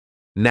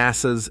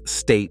NASA's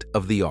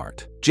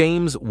state-of-the-art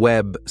James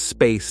Webb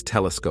Space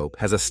Telescope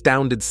has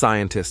astounded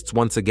scientists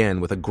once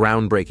again with a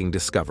groundbreaking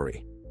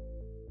discovery.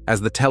 As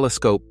the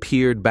telescope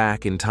peered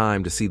back in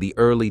time to see the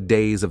early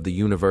days of the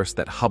universe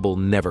that Hubble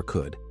never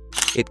could,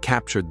 it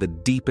captured the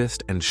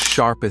deepest and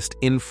sharpest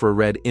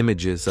infrared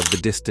images of the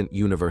distant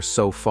universe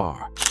so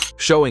far,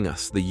 showing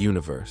us the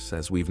universe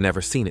as we've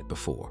never seen it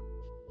before.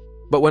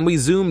 But when we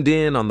zoomed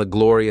in on the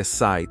glorious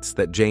sights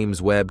that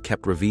James Webb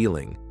kept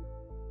revealing,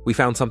 we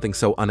found something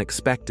so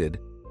unexpected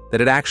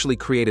that it actually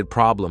created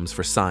problems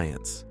for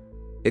science.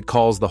 It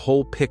calls the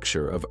whole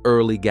picture of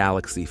early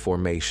galaxy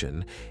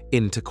formation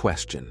into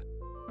question.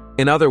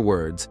 In other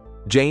words,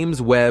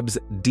 James Webb's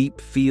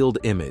deep field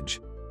image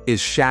is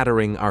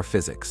shattering our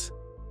physics.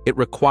 It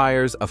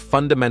requires a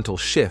fundamental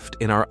shift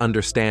in our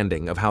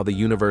understanding of how the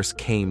universe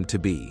came to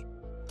be.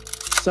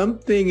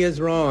 Something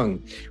is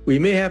wrong. We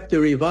may have to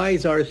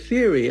revise our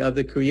theory of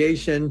the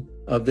creation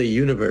of the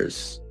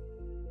universe.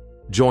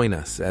 Join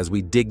us as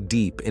we dig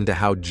deep into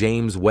how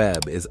James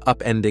Webb is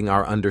upending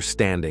our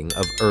understanding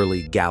of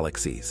early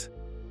galaxies.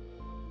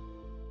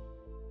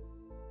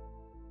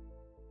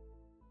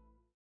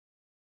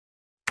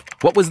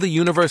 What was the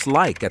universe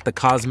like at the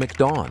cosmic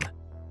dawn?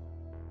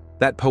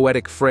 That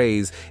poetic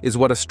phrase is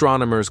what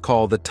astronomers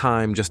call the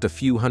time just a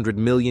few 100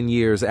 million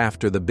years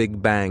after the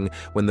Big Bang,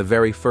 when the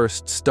very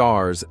first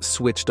stars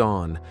switched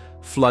on,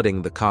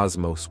 flooding the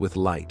cosmos with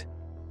light.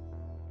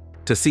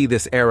 To see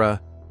this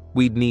era,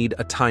 we'd need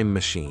a time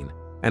machine,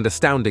 and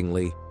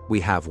astoundingly,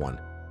 we have one.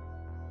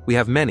 We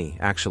have many,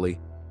 actually,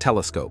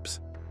 telescopes.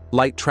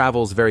 Light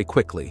travels very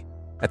quickly,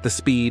 at the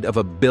speed of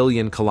 1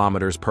 billion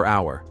kilometers per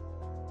hour.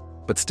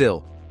 But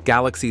still,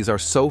 galaxies are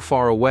so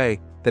far away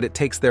that it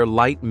takes their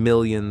light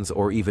millions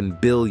or even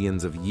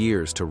billions of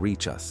years to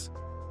reach us.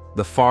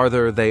 The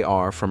farther they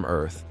are from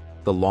Earth,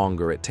 the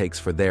longer it takes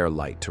for their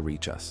light to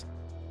reach us.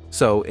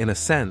 So, in a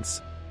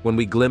sense, when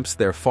we glimpse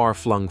their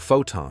far-flung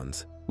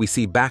photons, we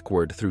see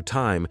backward through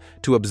time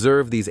to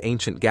observe these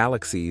ancient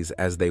galaxies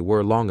as they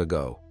were long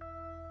ago.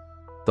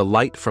 The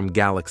light from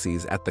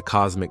galaxies at the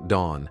cosmic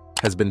dawn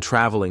has been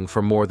traveling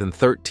for more than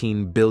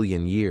 13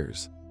 billion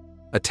years.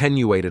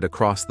 Attenuated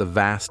across the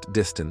vast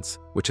distance,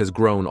 which has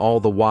grown all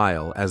the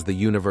while as the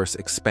universe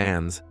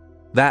expands,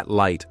 that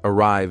light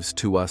arrives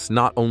to us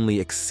not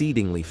only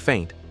exceedingly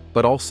faint,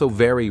 but also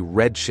very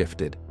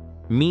redshifted,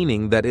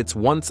 meaning that its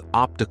once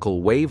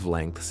optical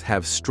wavelengths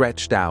have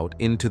stretched out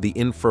into the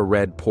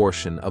infrared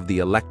portion of the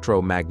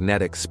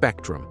electromagnetic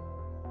spectrum.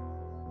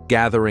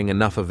 Gathering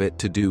enough of it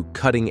to do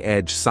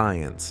cutting-edge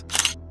science,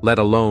 let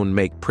alone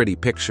make pretty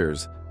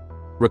pictures,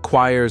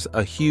 requires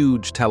a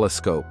huge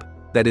telescope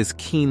that is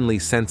keenly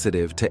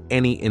sensitive to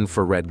any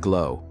infrared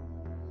glow.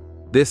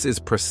 This is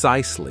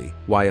precisely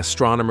why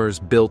astronomers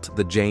built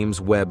the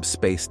James Webb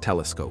Space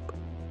Telescope.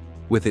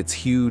 With its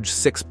huge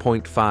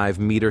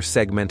 6.5-meter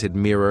segmented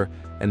mirror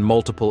and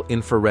multiple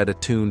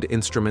infrared-attuned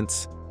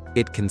instruments,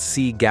 it can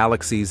see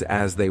galaxies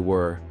as they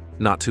were,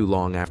 not too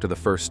long after the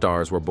first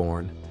stars were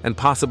born, and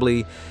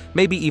possibly,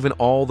 maybe even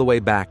all the way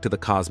back to the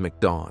cosmic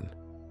dawn.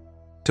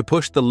 To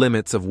push the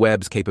limits of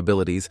Webb's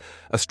capabilities,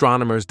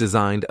 astronomers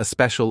designed a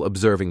special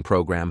observing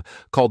program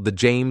called the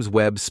James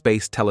Webb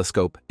Space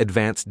Telescope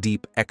Advanced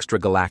Deep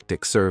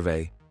Extragalactic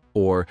Survey,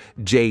 or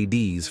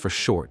JDS for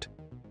short.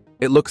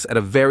 It looks at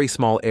a very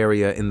small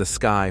area in the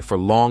sky for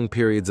long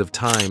periods of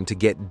time to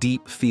get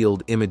deep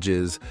field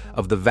images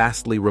of the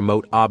vastly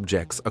remote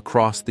objects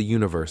across the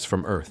universe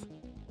from Earth.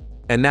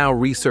 And now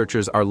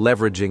researchers are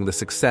leveraging the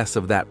success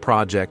of that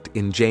project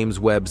in James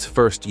Webb's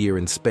first year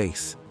in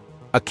space.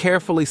 A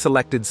carefully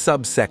selected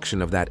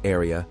subsection of that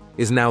area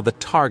is now the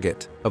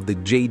target of the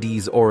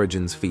JD's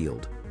Origins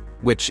field,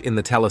 which in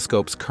the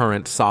telescope's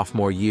current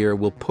sophomore year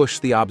will push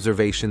the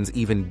observations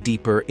even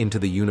deeper into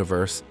the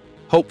universe,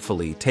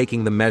 hopefully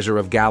taking the measure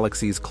of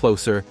galaxies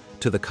closer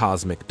to the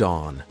cosmic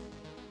dawn.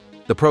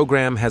 The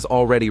program has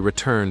already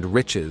returned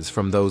riches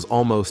from those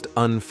almost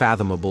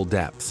unfathomable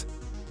depths,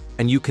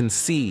 and you can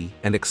see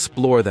and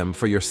explore them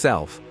for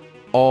yourself,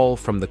 all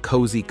from the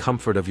cozy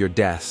comfort of your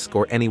desk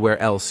or anywhere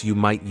else you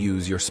might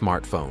use your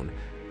smartphone.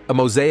 A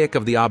mosaic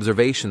of the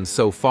observations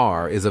so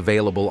far is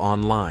available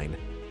online.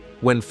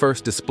 When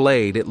first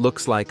displayed, it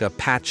looks like a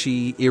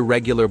patchy,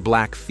 irregular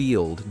black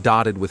field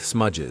dotted with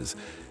smudges.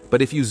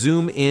 But if you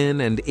zoom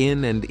in and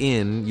in and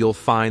in, you'll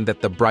find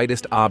that the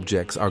brightest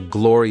objects are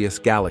glorious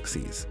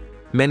galaxies.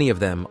 Many of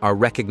them are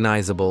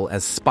recognizable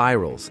as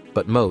spirals,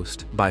 but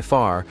most, by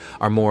far,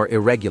 are more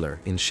irregular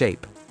in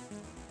shape.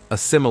 A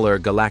similar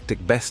galactic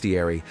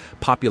bestiary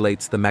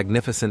populates the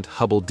magnificent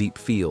Hubble deep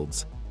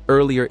fields.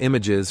 Earlier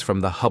images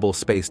from the Hubble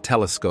Space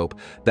Telescope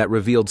that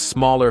revealed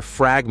smaller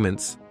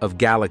fragments of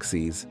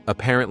galaxies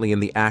apparently in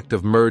the act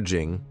of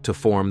merging to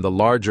form the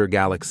larger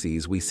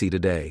galaxies we see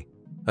today.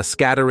 A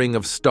scattering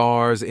of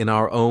stars in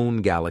our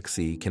own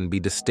galaxy can be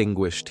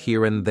distinguished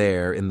here and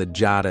there in the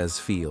JDS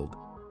field.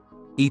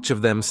 Each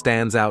of them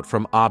stands out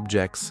from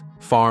objects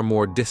far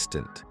more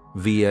distant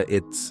via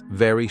its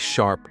very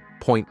sharp,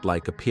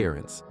 point-like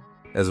appearance,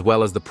 as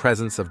well as the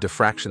presence of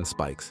diffraction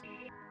spikes.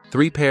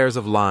 Three pairs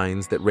of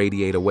lines that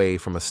radiate away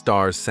from a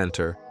star's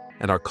center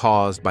and are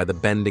caused by the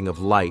bending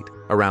of light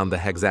around the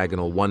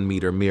hexagonal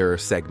 1-meter mirror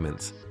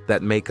segments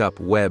that make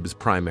up Webb's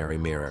primary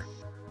mirror.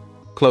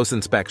 Close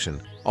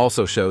inspection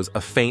also shows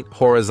a faint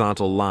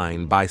horizontal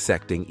line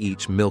bisecting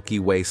each Milky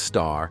Way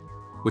star,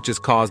 which is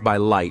caused by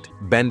light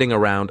bending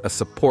around a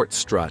support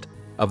strut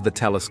of the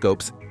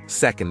telescope's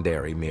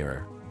secondary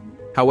mirror.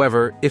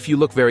 However, if you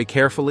look very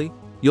carefully,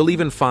 you'll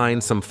even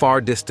find some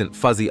far-distant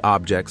fuzzy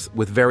objects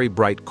with very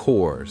bright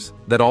cores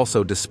that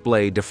also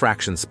display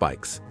diffraction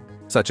spikes,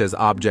 such as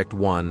Object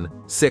 1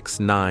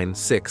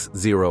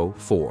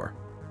 69604.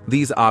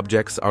 These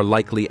objects are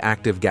likely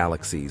active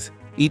galaxies,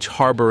 each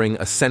harboring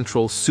a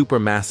central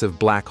supermassive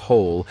black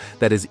hole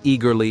that is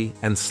eagerly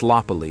and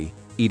sloppily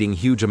eating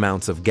huge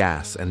amounts of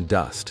gas and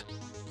dust.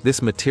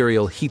 This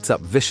material heats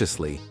up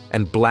viciously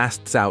and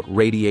blasts out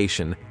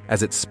radiation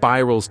as it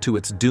spirals to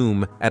its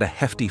doom at a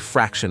hefty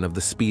fraction of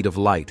the speed of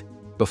light,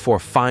 before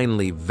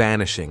finally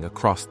vanishing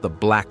across the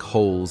black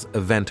hole's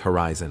event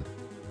horizon,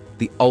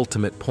 the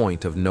ultimate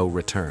point of no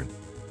return.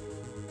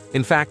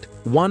 In fact,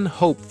 one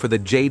hope for the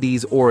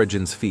JD's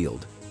origins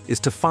field is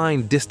to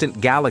find distant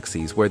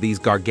galaxies where these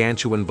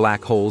gargantuan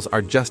black holes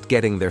are just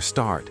getting their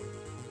start.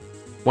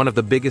 One of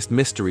the biggest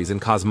mysteries in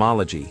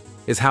cosmology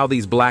is how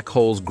these black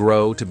holes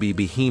grow to be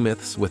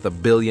behemoths with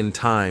 1 billion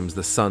times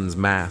the sun's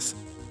mass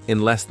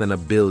in less than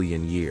 1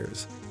 billion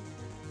years.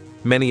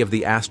 Many of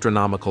the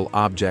astronomical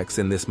objects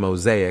in this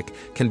mosaic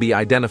can be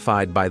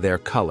identified by their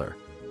color,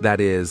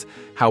 that is,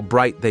 how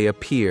bright they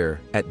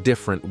appear at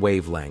different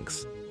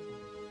wavelengths.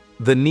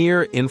 The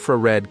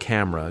near-infrared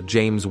camera,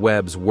 James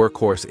Webb's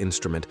workhorse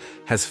instrument,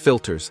 has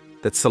filters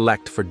that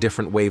select for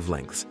different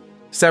wavelengths,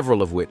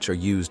 several of which are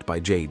used by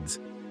JADES.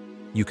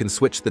 You can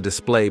switch the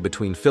display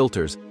between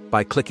filters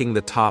by clicking the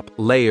top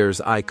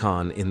Layers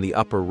icon in the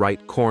upper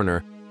right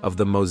corner of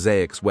the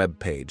mosaic's web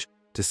page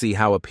to see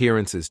how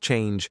appearances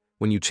change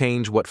when you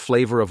change what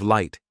flavor of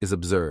light is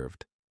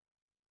observed.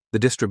 The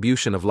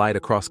distribution of light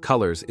across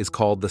colors is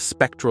called the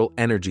spectral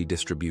energy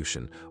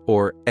distribution,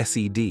 or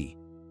SED,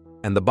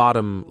 and the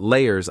bottom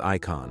Layers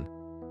icon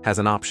has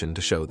an option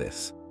to show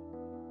this.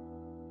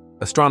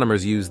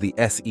 Astronomers use the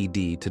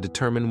SED to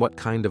determine what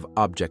kind of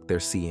object they're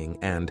seeing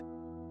and,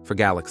 for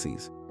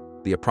galaxies,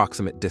 the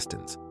approximate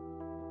distance.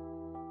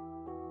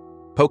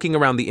 Poking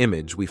around the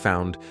image, we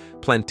found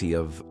plenty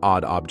of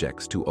odd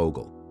objects to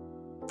ogle.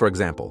 For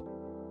example,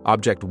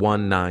 Object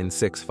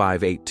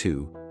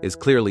 196582 is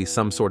clearly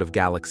some sort of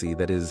galaxy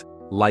that is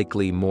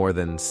likely more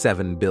than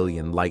 7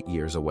 billion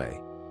light-years away,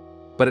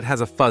 but it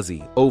has a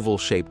fuzzy,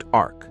 oval-shaped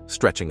arc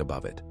stretching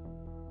above it.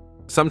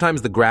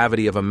 Sometimes the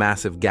gravity of a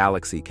massive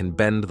galaxy can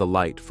bend the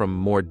light from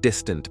more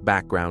distant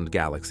background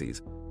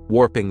galaxies,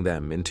 warping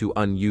them into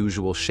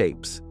unusual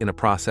shapes in a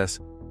process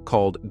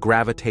called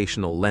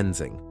gravitational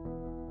lensing.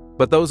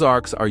 But those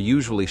arcs are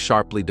usually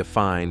sharply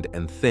defined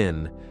and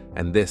thin,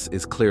 and this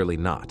is clearly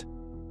not.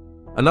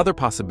 Another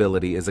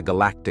possibility is a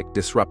galactic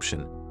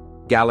disruption.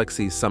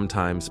 Galaxies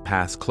sometimes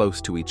pass close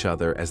to each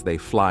other as they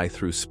fly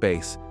through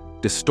space,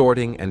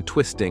 distorting and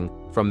twisting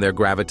from their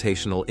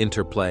gravitational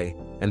interplay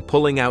and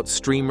pulling out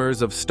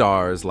streamers of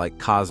stars like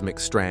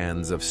cosmic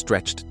strands of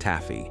stretched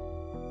taffy.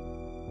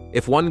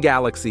 If one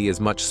galaxy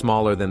is much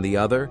smaller than the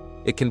other,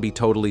 it can be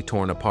totally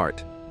torn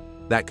apart.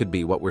 That could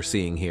be what we're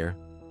seeing here.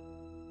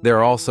 There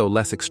are also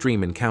less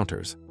extreme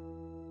encounters.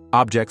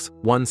 Objects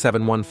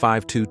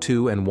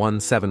 171522 and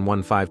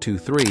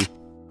 171523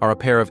 are a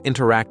pair of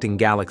interacting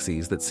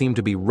galaxies that seem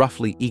to be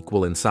roughly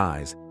equal in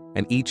size,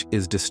 and each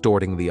is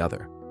distorting the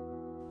other.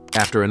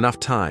 After enough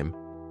time,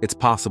 it's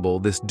possible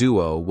this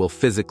duo will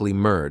physically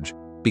merge,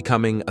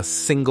 becoming a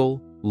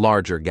single,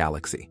 larger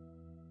galaxy.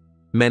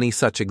 Many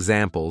such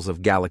examples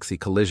of galaxy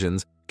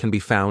collisions can be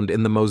found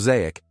in the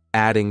mosaic,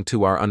 adding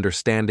to our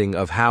understanding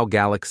of how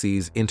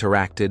galaxies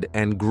interacted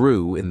and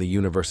grew in the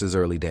universe's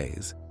early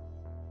days.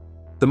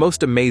 The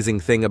most amazing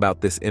thing about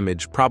this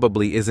image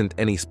probably isn't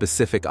any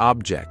specific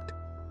object,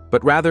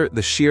 but rather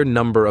the sheer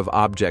number of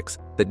objects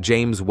that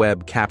James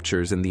Webb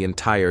captures in the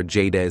entire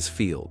JADES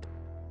field.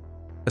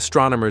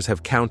 Astronomers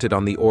have counted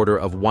on the order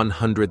of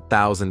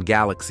 100,000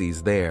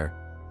 galaxies there,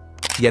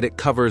 yet it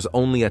covers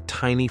only a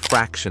tiny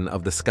fraction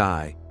of the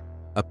sky,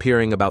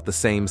 appearing about the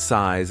same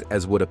size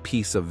as would a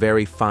piece of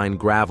very fine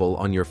gravel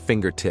on your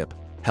fingertip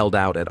held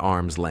out at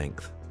arm's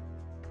length.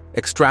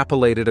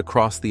 Extrapolated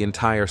across the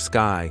entire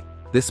sky,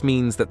 this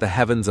means that the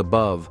heavens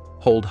above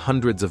hold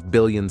hundreds of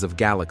billions of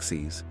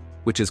galaxies,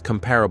 which is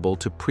comparable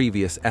to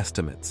previous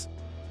estimates.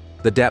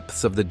 The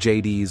depths of the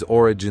JD's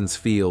origins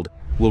field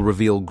will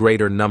reveal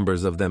greater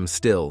numbers of them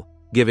still,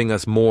 giving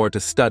us more to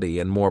study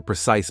and more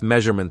precise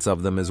measurements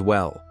of them as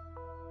well.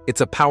 It's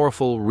a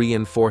powerful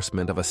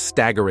reinforcement of a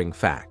staggering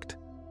fact.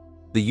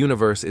 The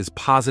universe is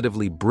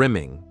positively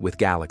brimming with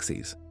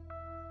galaxies.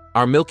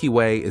 Our Milky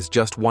Way is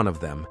just one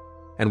of them,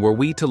 and were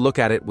we to look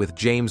at it with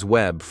James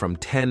Webb from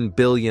 10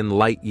 billion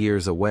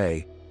light-years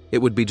away, it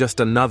would be just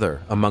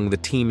another among the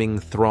teeming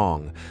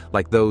throng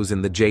like those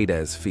in the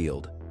JADES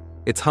field.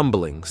 It's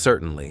humbling,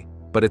 certainly,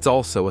 but it's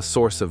also a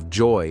source of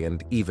joy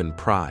and even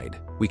pride.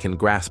 We can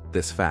grasp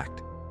this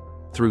fact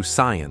through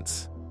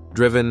science,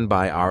 driven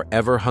by our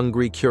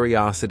ever-hungry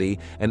curiosity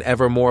and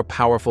ever more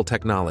powerful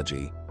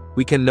technology.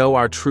 We can know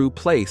our true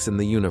place in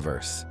the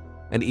universe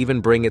and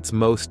even bring its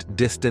most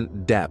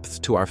distant depths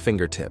to our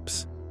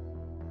fingertips.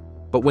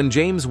 But when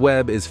James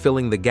Webb is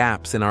filling the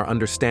gaps in our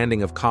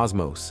understanding of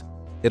cosmos,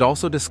 it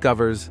also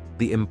discovers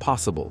the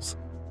impossibles.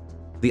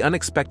 The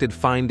unexpected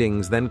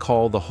findings then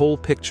call the whole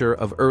picture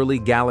of early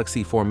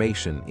galaxy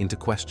formation into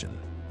question.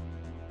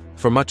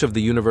 For much of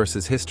the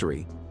universe's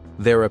history,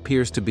 there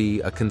appears to be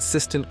a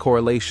consistent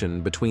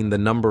correlation between the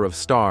number of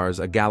stars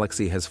a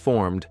galaxy has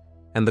formed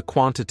and the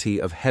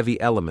quantity of heavy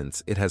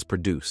elements it has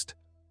produced.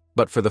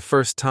 But for the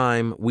first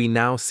time, we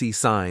now see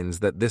signs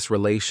that this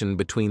relation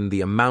between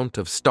the amount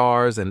of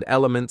stars and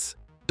elements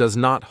does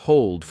not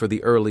hold for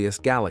the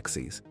earliest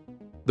galaxies.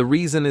 The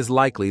reason is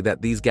likely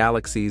that these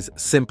galaxies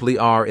simply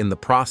are in the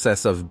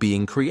process of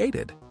being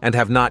created and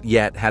have not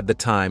yet had the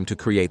time to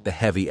create the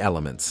heavy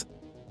elements.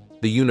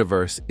 The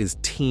universe is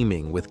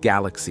teeming with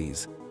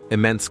galaxies,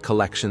 immense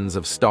collections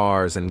of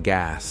stars and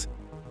gas.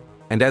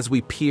 And as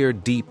we peer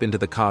deep into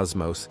the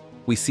cosmos,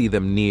 we see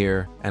them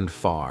near and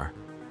far.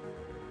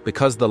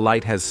 Because the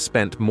light has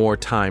spent more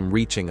time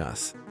reaching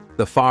us,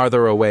 the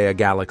farther away a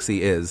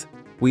galaxy is,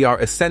 we are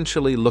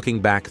essentially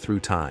looking back through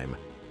time,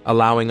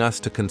 allowing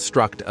us to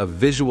construct a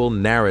visual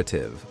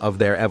narrative of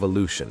their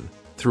evolution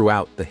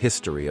throughout the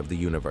history of the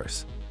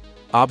universe.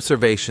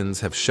 Observations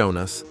have shown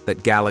us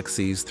that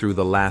galaxies through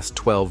the last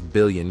 12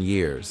 billion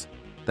years,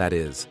 that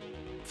is,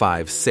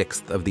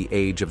 5/6 of the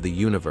age of the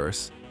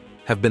universe,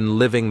 have been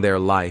living their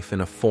life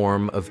in a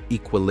form of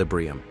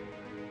equilibrium.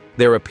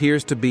 There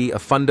appears to be a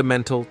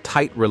fundamental,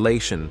 tight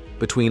relation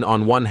between,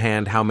 on one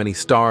hand, how many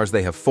stars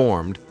they have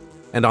formed,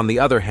 and on the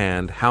other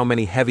hand, how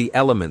many heavy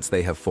elements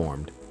they have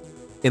formed.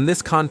 In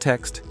this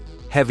context,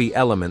 heavy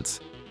elements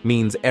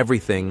means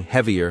everything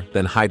heavier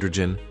than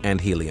hydrogen and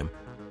helium.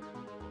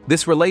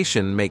 This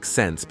relation makes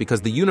sense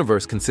because the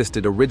universe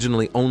consisted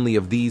originally only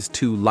of these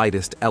two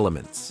lightest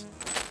elements.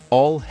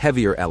 All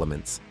heavier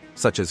elements,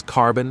 such as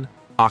carbon,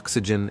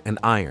 oxygen, and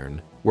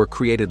iron, were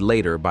created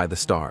later by the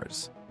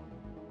stars.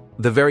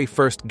 The very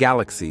first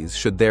galaxies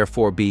should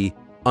therefore be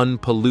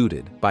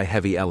unpolluted by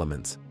heavy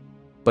elements.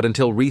 But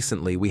until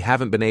recently, we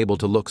haven't been able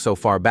to look so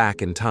far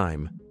back in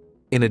time.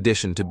 In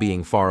addition to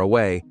being far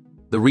away,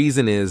 the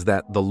reason is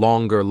that the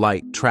longer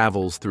light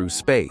travels through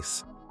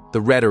space,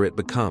 the redder it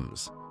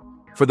becomes.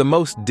 For the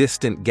most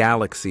distant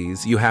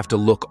galaxies, you have to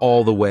look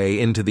all the way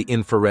into the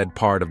infrared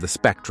part of the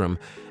spectrum,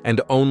 and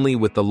only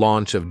with the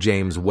launch of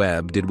James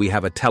Webb did we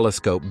have a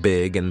telescope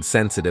big and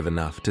sensitive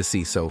enough to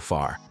see so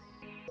far.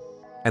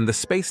 And the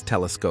Space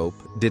Telescope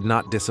did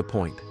not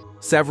disappoint.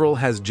 Several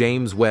has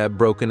James Webb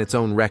broken its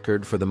own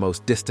record for the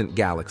most distant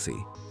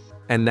galaxy.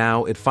 And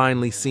now it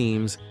finally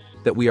seems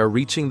that we are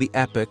reaching the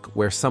epoch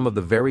where some of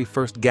the very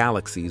first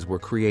galaxies were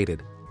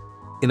created.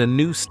 In a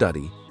new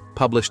study,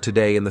 published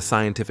today in the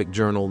scientific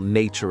journal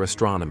Nature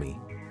Astronomy,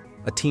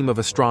 a team of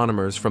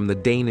astronomers from the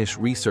Danish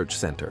Research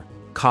Center,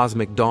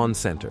 Cosmic Dawn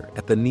Center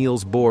at the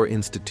Niels Bohr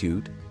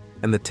Institute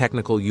and the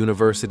Technical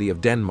University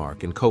of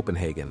Denmark in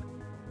Copenhagen,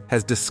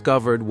 has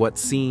discovered what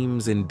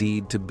seems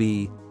indeed to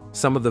be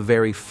some of the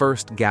very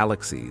first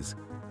galaxies,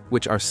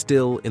 which are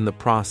still in the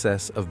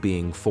process of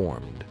being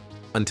formed.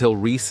 Until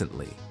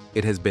recently,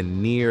 it has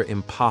been near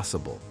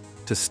impossible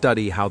to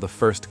study how the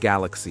first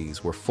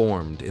galaxies were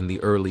formed in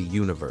the early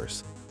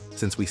universe,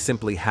 since we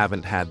simply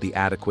haven't had the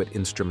adequate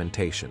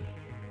instrumentation.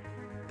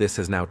 This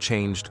has now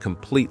changed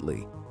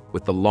completely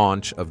with the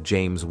launch of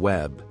James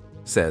Webb,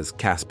 says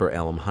Casper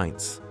Elm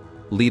Heinz,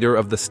 leader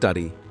of the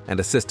study and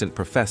assistant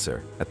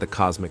professor at the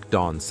Cosmic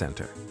Dawn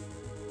Center.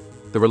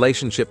 The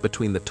relationship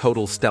between the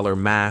total stellar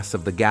mass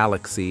of the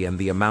galaxy and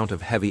the amount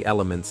of heavy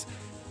elements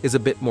is a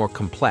bit more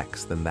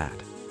complex than that.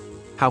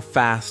 How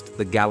fast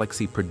the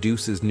galaxy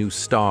produces new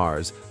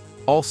stars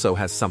also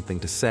has something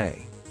to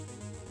say.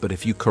 But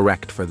if you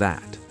correct for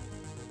that,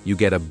 you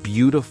get a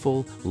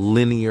beautiful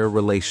linear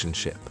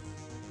relationship.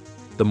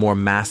 The more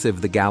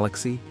massive the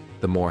galaxy,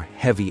 the more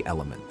heavy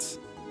elements.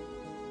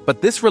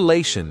 But this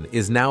relation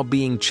is now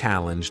being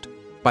challenged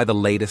by the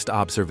latest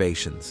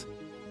observations.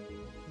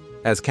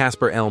 As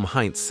Casper Elm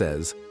Heinz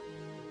says,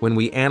 when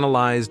we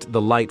analyzed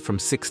the light from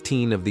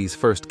 16 of these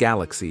first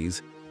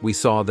galaxies, we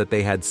saw that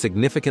they had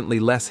significantly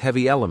less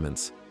heavy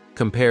elements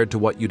compared to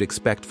what you'd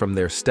expect from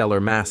their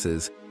stellar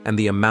masses and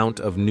the amount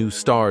of new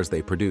stars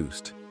they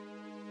produced.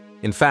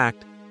 In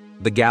fact,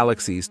 the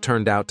galaxies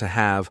turned out to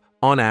have,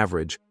 on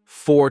average,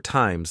 4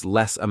 times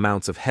less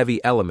amounts of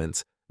heavy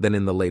elements than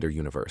in the later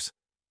universe.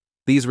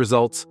 These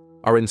results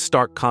are in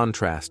stark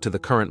contrast to the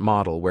current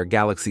model where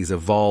galaxies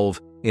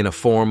evolve in a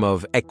form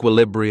of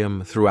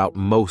equilibrium throughout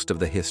most of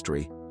the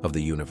history of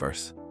the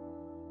universe.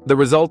 The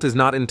result is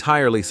not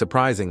entirely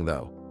surprising,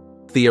 though.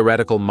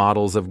 Theoretical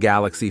models of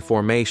galaxy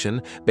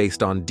formation,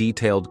 based on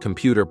detailed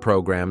computer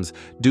programs,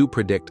 do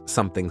predict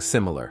something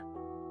similar.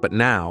 But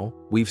now,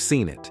 we've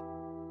seen it.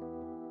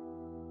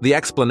 The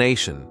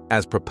explanation,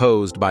 as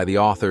proposed by the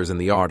authors in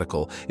the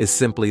article, is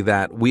simply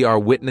that we are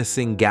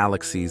witnessing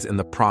galaxies in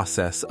the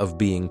process of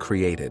being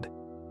created.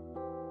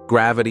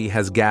 Gravity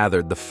has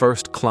gathered the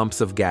first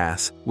clumps of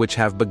gas which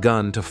have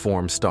begun to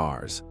form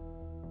stars.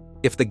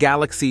 If the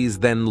galaxies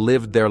then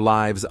lived their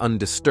lives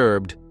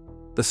undisturbed,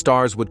 the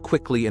stars would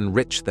quickly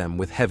enrich them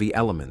with heavy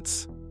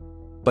elements.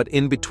 But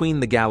in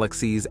between the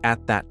galaxies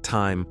at that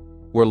time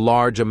were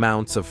large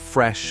amounts of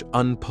fresh,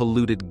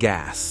 unpolluted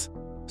gas,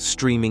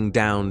 streaming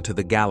down to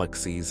the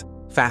galaxies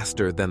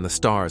faster than the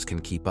stars can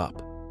keep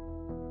up.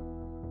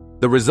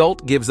 The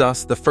result gives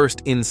us the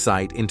first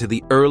insight into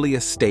the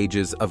earliest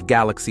stages of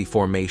galaxy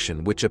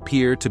formation, which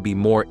appear to be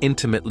more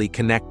intimately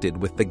connected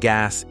with the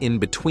gas in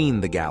between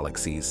the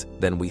galaxies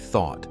than we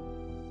thought.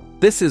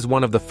 This is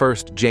one of the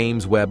first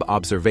James Webb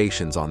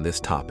observations on this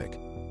topic,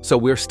 so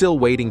we're still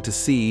waiting to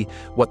see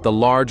what the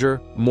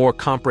larger, more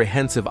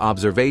comprehensive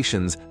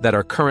observations that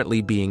are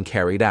currently being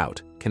carried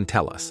out can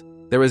tell us.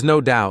 There is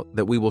no doubt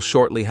that we will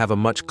shortly have a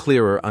much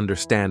clearer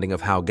understanding of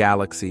how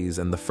galaxies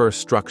and the first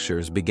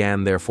structures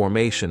began their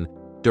formation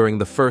during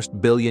the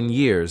first billion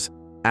years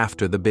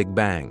after the Big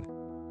Bang,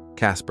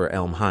 Caspar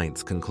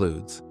Elm-Heinz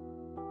concludes.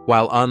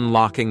 While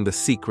unlocking the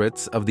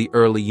secrets of the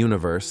early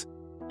universe,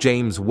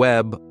 James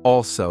Webb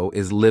also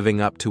is living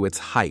up to its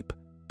hype,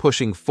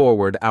 pushing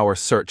forward our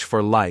search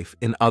for life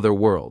in other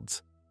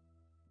worlds.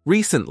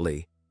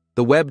 Recently,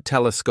 the Webb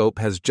telescope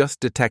has just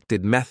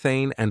detected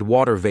methane and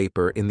water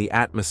vapor in the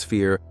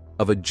atmosphere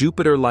of a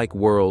Jupiter-like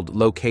world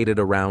located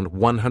around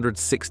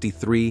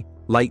 163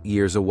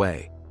 light-years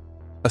away.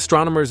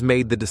 Astronomers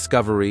made the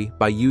discovery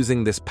by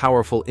using this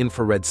powerful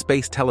infrared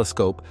space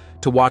telescope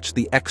to watch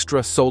the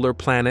extrasolar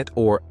planet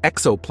or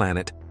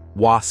exoplanet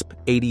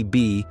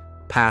WASP-80b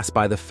pass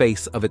by the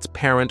face of its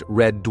parent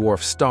red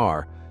dwarf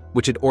star,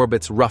 which it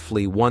orbits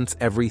roughly once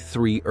every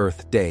 3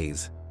 Earth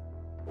days.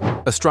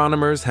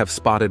 Astronomers have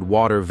spotted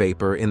water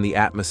vapor in the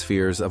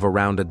atmospheres of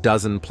around a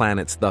dozen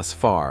planets thus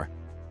far,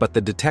 but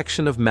the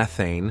detection of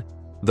methane,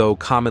 though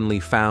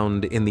commonly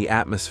found in the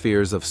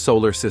atmospheres of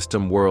solar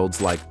system worlds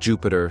like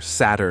Jupiter,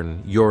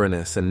 Saturn,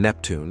 Uranus, and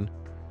Neptune,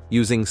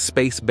 using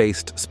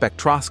space-based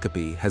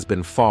spectroscopy has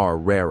been far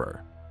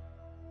rarer.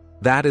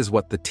 That is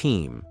what the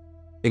team,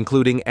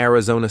 including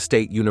Arizona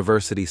State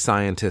University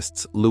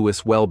scientists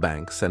Louis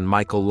Wellbanks and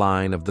Michael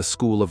Line of the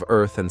School of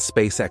Earth and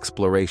Space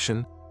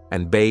Exploration,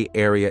 and Bay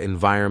Area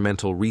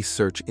Environmental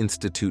Research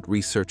Institute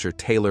researcher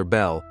Taylor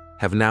Bell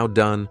have now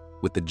done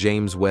with the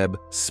James Webb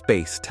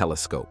Space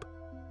Telescope.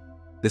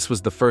 This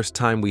was the first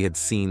time we had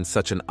seen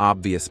such an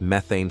obvious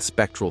methane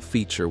spectral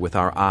feature with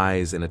our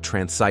eyes in a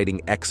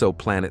transiting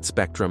exoplanet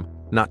spectrum,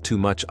 not too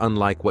much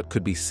unlike what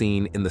could be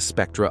seen in the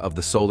spectra of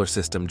the solar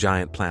system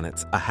giant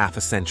planets a half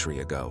a century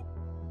ago,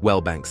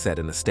 Wellbank said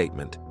in a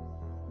statement.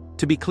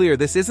 To be clear,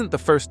 this isn't the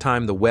first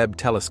time the Webb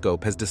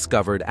telescope has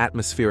discovered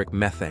atmospheric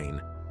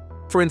methane.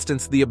 For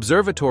instance, the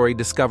observatory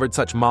discovered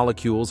such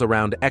molecules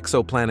around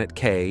exoplanet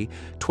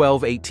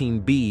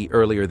K-1218b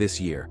earlier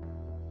this year.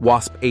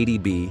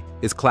 WASP-80b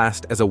is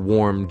classed as a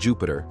warm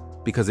Jupiter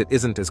because it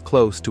isn't as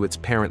close to its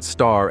parent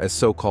star as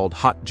so-called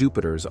hot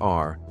Jupiters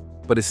are,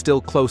 but is still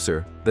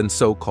closer than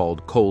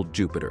so-called cold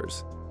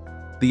Jupiters.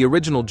 The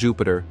original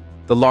Jupiter,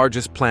 the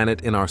largest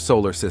planet in our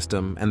solar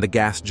system and the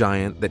gas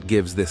giant that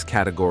gives this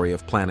category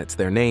of planets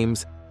their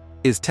names,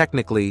 is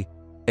technically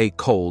a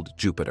cold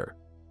Jupiter.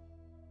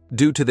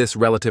 Due to this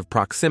relative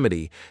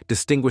proximity,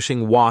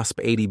 distinguishing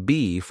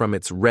WASP-80b from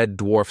its red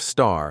dwarf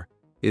star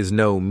is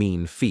no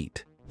mean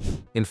feat.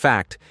 In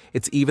fact,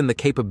 it's even the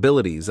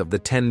capabilities of the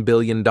 $10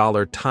 billion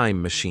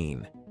time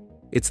machine.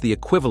 It's the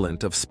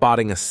equivalent of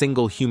spotting a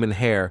single human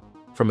hair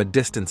from a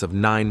distance of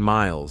 9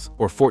 miles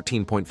or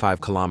 14.5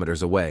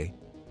 kilometers away.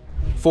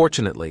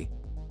 Fortunately,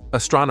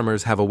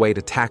 astronomers have a way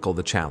to tackle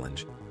the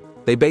challenge.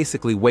 They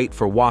basically wait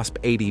for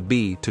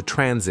WASP-80b to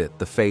transit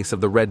the face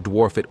of the red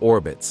dwarf it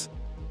orbits,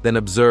 then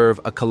observe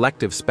a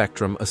collective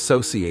spectrum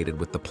associated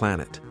with the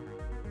planet.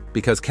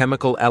 Because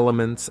chemical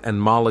elements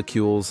and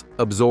molecules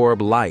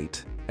absorb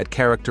light at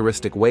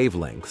characteristic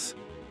wavelengths,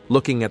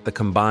 looking at the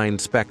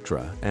combined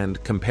spectra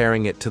and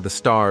comparing it to the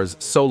star's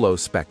solo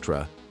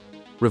spectra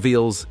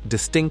reveals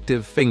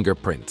distinctive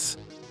fingerprints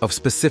of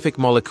specific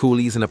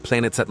molecules in a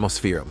planet's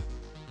atmosphere.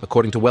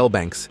 According to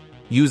Wellbanks,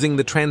 using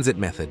the transit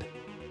method,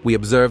 we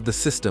observed the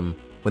system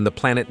when the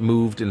planet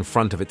moved in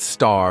front of its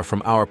star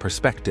from our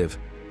perspective,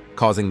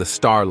 causing the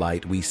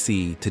starlight we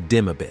see to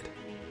dim a bit.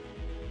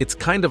 It's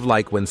kind of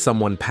like when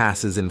someone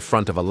passes in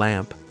front of a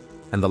lamp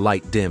and the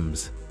light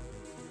dims.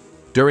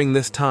 During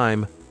this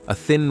time, a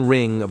thin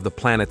ring of the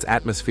planet's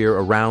atmosphere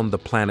around the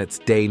planet's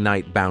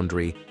day-night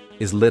boundary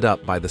is lit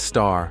up by the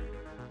star,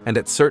 and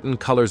at certain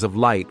colors of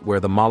light where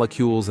the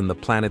molecules in the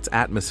planet's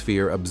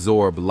atmosphere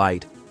absorb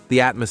light,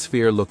 the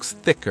atmosphere looks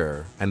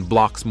thicker and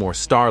blocks more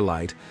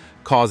starlight,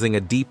 causing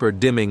a deeper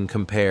dimming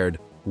compared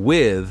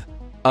with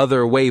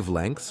other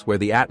wavelengths where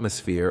the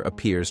atmosphere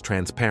appears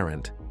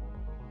transparent.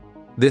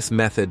 This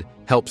method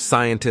helps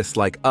scientists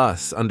like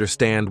us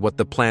understand what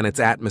the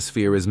planet's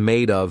atmosphere is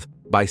made of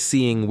by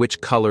seeing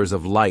which colors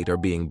of light are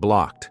being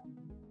blocked.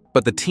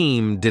 But the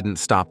team didn't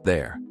stop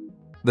there.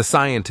 The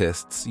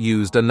scientists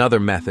used another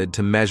method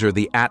to measure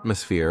the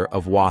atmosphere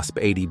of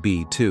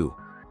WASP-80b too.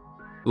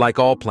 Like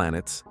all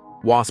planets,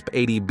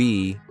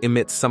 WASP-80b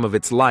emits some of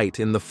its light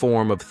in the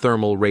form of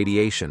thermal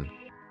radiation.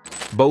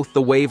 Both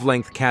the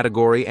wavelength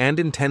category and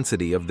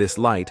intensity of this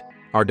light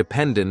are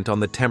dependent on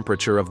the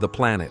temperature of the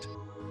planet.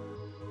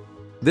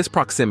 This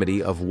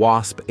proximity of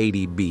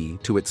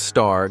WASP-80b to its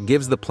star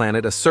gives the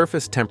planet a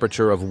surface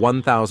temperature of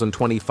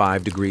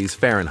 1025 degrees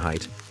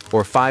Fahrenheit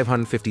or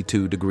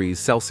 552 degrees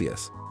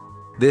Celsius.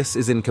 This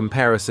is in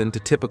comparison to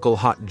typical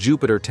hot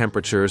Jupiter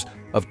temperatures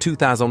of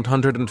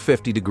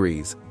 2150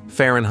 degrees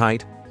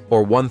Fahrenheit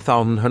or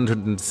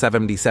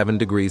 1177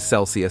 degrees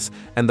Celsius,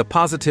 and the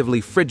positively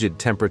frigid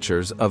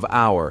temperatures of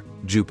our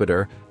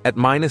Jupiter at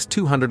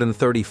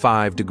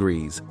 -235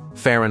 degrees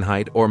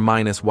Fahrenheit or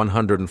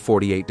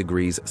 -148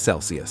 degrees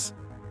Celsius.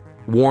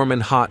 Warm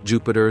and hot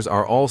Jupiters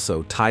are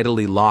also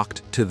tidally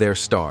locked to their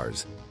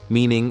stars,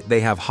 meaning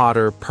they have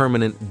hotter,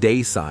 permanent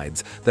day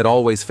sides that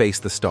always face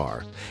the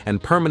star,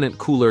 and permanent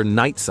cooler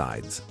night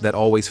sides that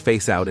always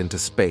face out into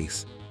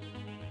space.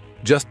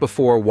 Just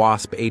before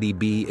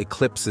WASP-80b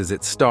eclipses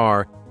its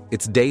star,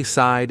 its day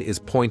side is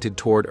pointed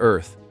toward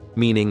Earth,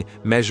 meaning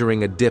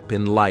measuring a dip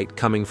in light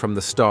coming from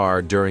the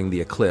star during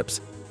the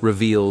eclipse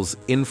reveals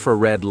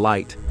infrared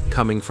light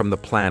coming from the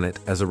planet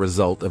as a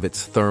result of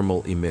its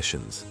thermal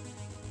emissions.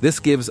 This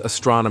gives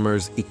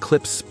astronomers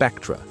eclipse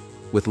spectra,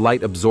 with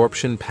light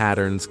absorption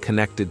patterns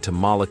connected to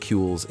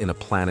molecules in a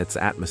planet's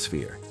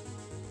atmosphere.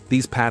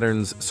 These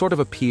patterns sort of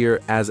appear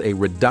as a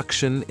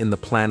reduction in the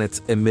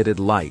planet's emitted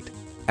light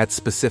at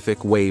specific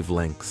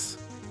wavelengths.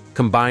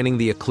 Combining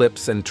the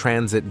eclipse and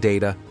transit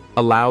data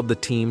allowed the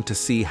team to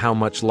see how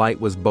much light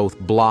was both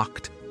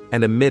blocked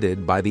and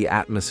emitted by the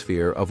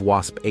atmosphere of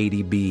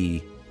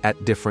WASP-80b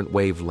at different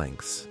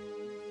wavelengths.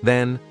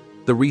 Then,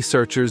 the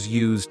researchers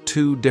used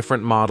two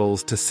different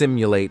models to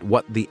simulate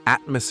what the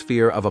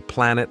atmosphere of a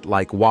planet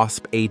like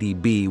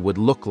WASP-80b would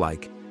look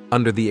like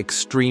under the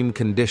extreme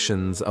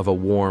conditions of a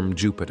warm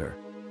Jupiter.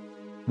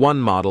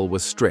 One model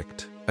was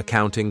strict,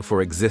 accounting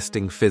for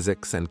existing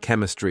physics and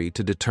chemistry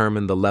to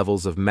determine the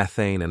levels of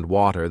methane and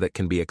water that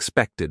can be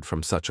expected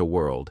from such a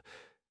world.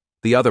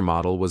 The other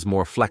model was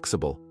more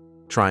flexible,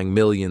 trying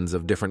millions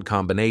of different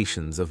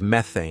combinations of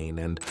methane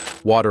and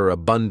water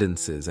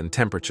abundances and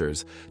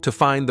temperatures to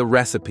find the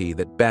recipe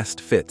that best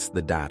fits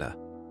the data.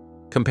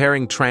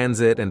 Comparing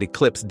transit and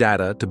eclipse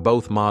data to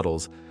both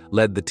models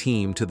led the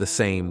team to the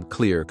same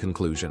clear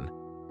conclusion.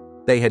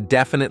 They had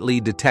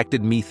definitely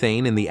detected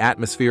methane in the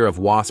atmosphere of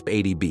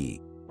WASP-80b.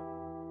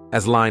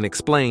 As Line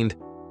explained,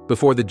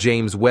 before the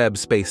James Webb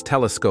Space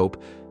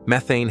Telescope,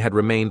 methane had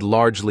remained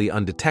largely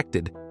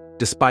undetected,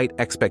 despite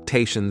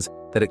expectations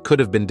that it could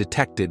have been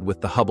detected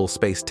with the Hubble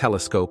Space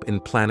Telescope in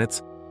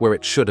planets where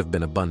it should have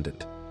been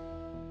abundant.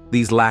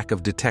 These lack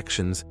of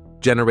detections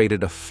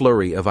generated a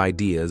flurry of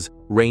ideas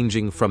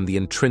ranging from the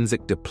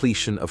intrinsic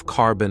depletion of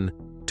carbon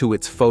to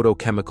its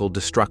photochemical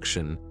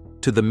destruction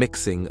to the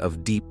mixing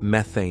of deep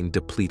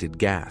methane-depleted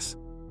gas.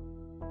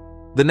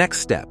 The next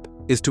step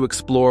is to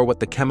explore what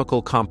the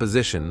chemical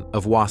composition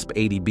of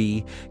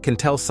WASP-80b can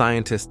tell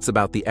scientists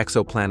about the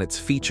exoplanet's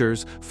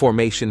features,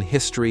 formation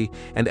history,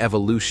 and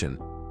evolution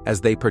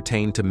as they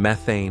pertain to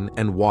methane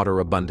and water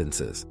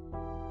abundances.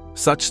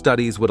 Such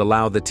studies would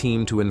allow the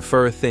team to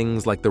infer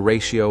things like the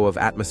ratio of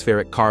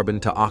atmospheric carbon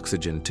to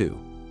oxygen, too.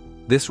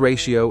 This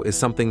ratio is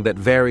something that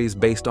varies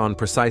based on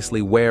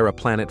precisely where a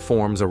planet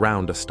forms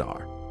around a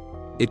star.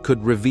 It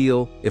could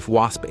reveal if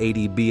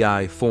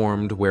WASP-80b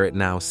formed where it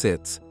now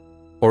sits,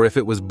 or if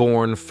it was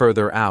born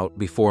further out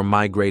before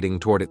migrating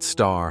toward its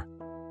star.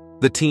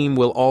 The team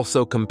will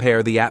also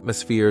compare the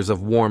atmospheres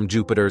of warm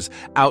Jupiters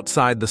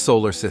outside the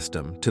solar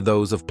system to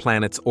those of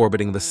planets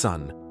orbiting the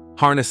Sun,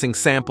 harnessing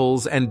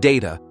samples and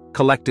data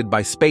collected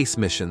by space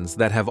missions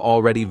that have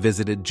already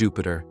visited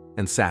Jupiter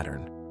and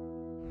Saturn.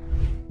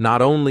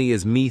 Not only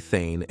is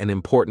methane an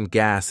important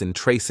gas in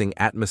tracing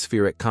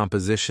atmospheric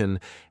composition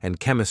and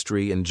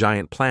chemistry in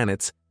giant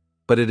planets,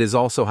 but it is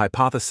also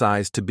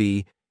hypothesized to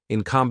be,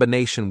 in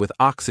combination with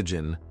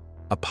oxygen,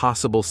 a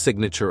possible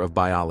signature of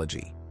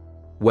biology.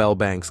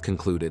 Webb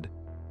concluded.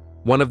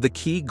 One of the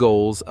key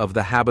goals of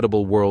the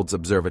Habitable Worlds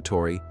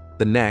Observatory,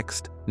 the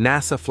next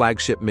NASA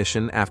flagship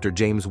mission after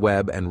James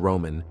Webb and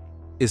Roman,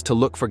 is to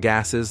look for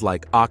gases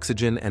like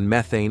oxygen and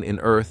methane in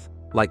Earth,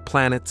 like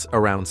planets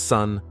around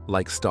Sun,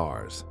 like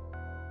stars.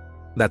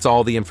 That's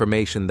all the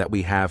information that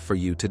we have for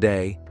you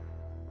today.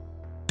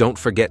 Don't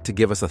forget to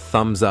give us a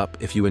thumbs up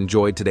if you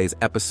enjoyed today's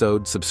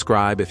episode,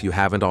 subscribe if you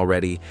haven't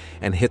already,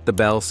 and hit the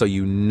bell so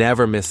you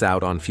never miss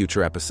out on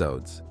future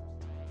episodes.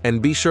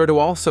 And be sure to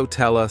also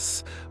tell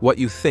us what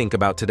you think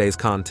about today's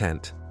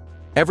content.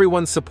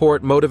 Everyone's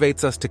support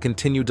motivates us to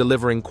continue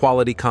delivering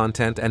quality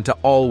content and to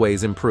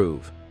always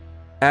improve.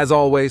 As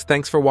always,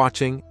 thanks for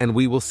watching, and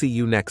we will see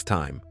you next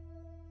time.